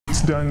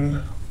It's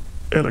done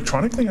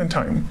electronically on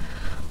time,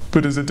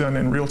 but is it done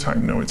in real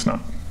time? No, it's not.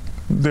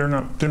 They're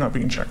not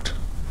being checked.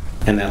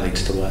 And that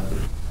leads to what?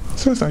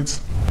 Suicides.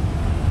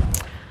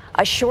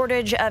 A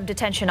shortage of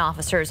detention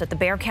officers at the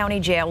Bexar County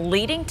Jail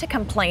leading to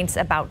complaints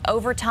about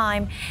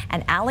overtime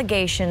and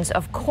allegations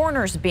of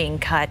corners being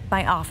cut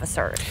by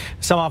officers.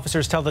 Some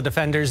officers tell the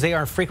defenders they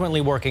are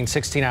frequently working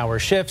 16-hour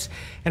shifts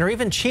and are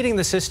even cheating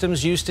the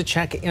systems used to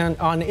check in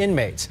on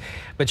inmates.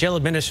 But jail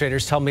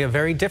administrators tell me a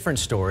very different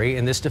story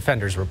in this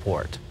defender's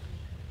report.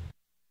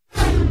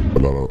 A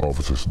lot of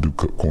officers do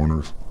cut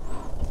corners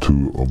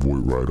to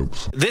avoid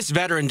write-ups. This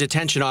veteran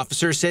detention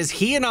officer says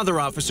he and other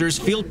officers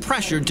feel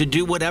pressured to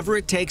do whatever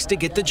it takes to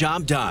get the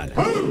job done.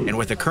 And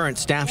with a current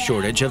staff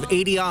shortage of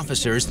 80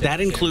 officers, that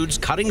includes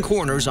cutting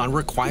corners on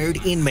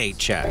required inmate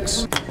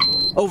checks.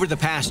 Over the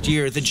past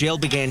year, the jail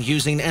began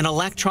using an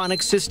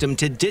electronic system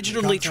to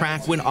digitally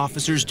track when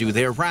officers do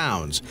their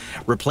rounds,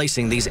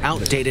 replacing these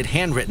outdated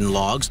handwritten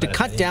logs to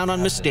cut down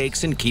on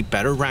mistakes and keep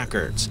better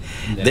records.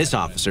 This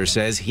officer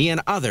says he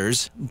and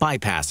others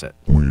bypass it.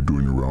 When you're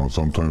doing your rounds,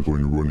 sometimes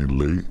when you're running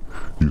late,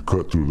 you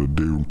cut through the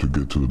day room to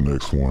get to the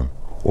next one,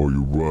 or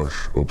you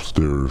rush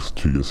upstairs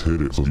to just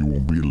hit it so you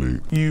won't be late.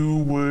 You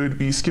would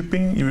be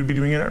skipping, you would be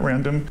doing it at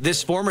random.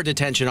 This former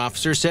detention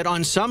officer said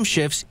on some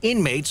shifts,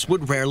 inmates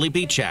would rarely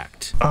be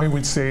checked. I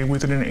would say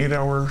within 8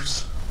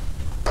 hours,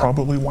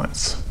 probably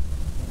once.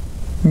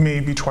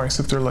 Maybe twice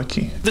if they're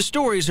lucky. The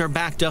stories are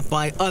backed up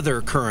by other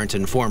current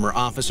and former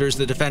officers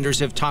the defenders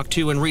have talked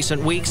to in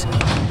recent weeks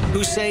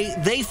who say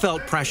they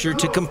felt pressured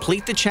to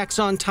complete the checks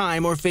on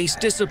time or face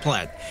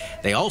discipline.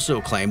 They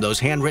also claim those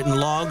handwritten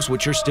logs,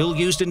 which are still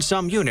used in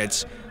some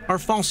units, are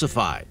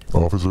falsified.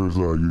 Officers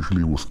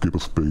usually will skip a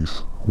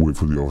space, wait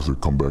for the officer to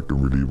come back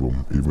and relieve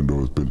them, even though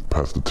it's been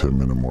past the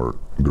 10-minute mark.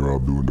 They're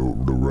out doing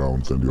the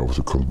rounds, and the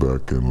officer comes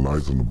back and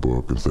lies in the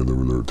book and says they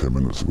were there 10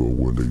 minutes ago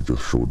when they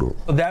just showed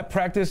up. That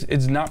practice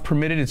is not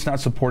permitted. It's not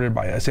supported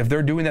by us. If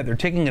they're doing that, they're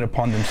taking it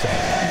upon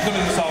themselves. Come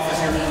in this office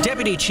here.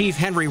 Deputy Chief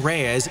Henry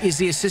Reyes is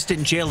the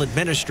assistant jail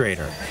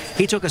administrator.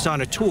 He took us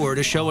on a tour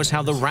to show us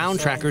how the round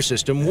tracker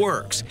system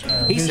works.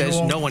 He says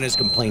no one has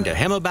complained to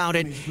him about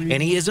it,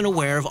 and he isn't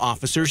aware of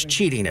officers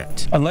cheating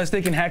it. Unless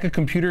they can hack a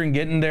computer and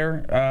get in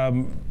there,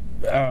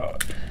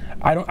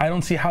 I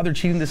don't see how they're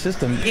cheating the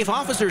system. If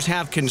officers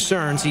have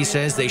concerns, he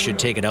says they should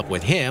take it up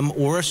with him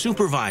or a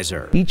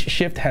supervisor. Each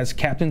shift has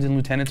captains and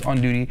lieutenants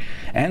on duty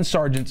and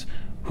sergeants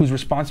whose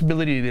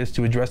responsibility it is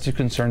to address the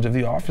concerns of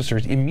the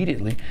officers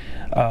immediately.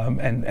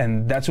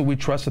 And that's what we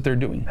trust that they're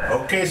doing.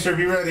 Okay, sir,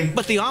 be ready.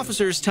 But the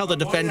officers tell the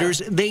defenders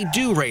they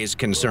do raise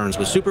concerns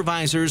with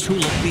supervisors who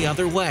look the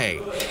other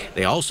way.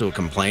 They also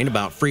complain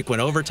about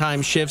frequent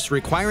overtime shifts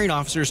requiring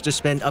officers to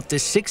spend up to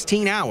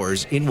 16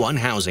 hours in one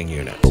housing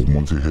unit.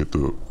 Once you hit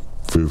the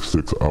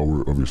 5th, 6th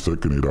hour of your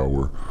second 8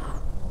 hour,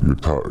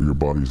 your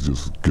body's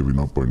just giving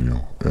up on you,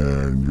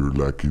 and you're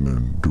lacking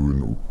in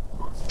doing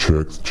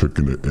checks,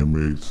 checking the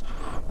inmates,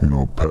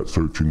 pat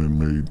searching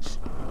inmates,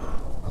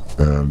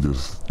 and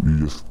you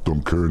just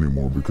don't care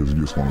anymore because you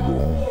just want to go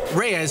home.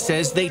 Reyes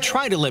says they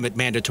try to limit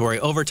mandatory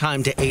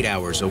overtime to 8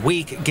 hours a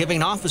week,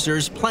 giving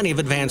officers plenty of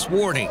advance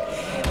warning.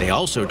 They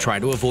also try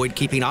to avoid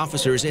keeping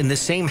officers in the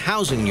same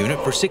housing unit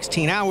for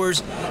 16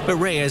 hours, but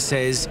Reyes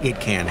says it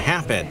can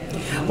happen.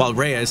 While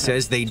Reyes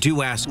says they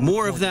do ask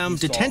more of them,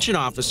 detention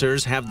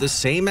officers have the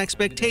same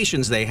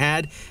expectations they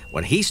had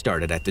when he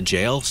started at the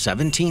jail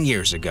 17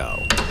 years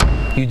ago.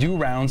 You do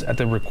rounds at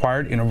the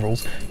required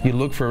intervals. You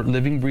look for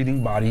living,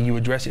 breathing body. You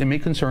address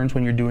inmate concerns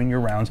when you're doing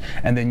your rounds,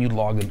 and then you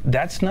log them.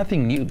 That's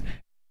nothing new.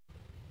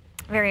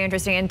 Very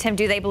interesting. And Tim,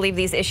 do they believe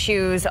these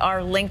issues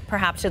are linked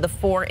perhaps to the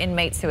 4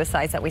 inmate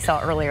suicides that we saw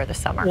earlier this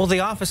summer? Well,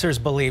 the officers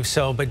believe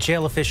so, but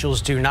jail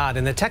officials do not.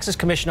 And the Texas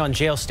Commission on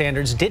Jail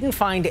Standards didn't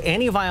find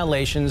any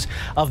violations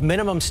of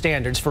minimum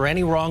standards for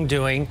any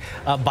wrongdoing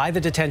by the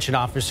detention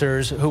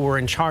officers who were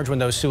in charge when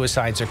those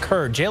suicides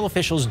occurred. Jail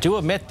officials do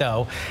admit,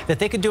 though, that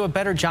they could do a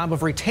better job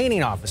of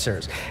retaining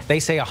officers. They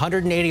say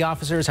 180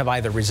 officers have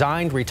either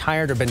resigned,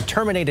 retired, or been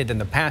terminated in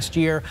the past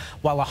year,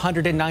 while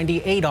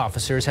 198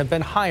 officers have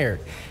been hired.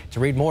 To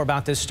read more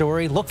about this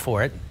story, look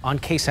for it on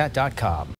ksat.com.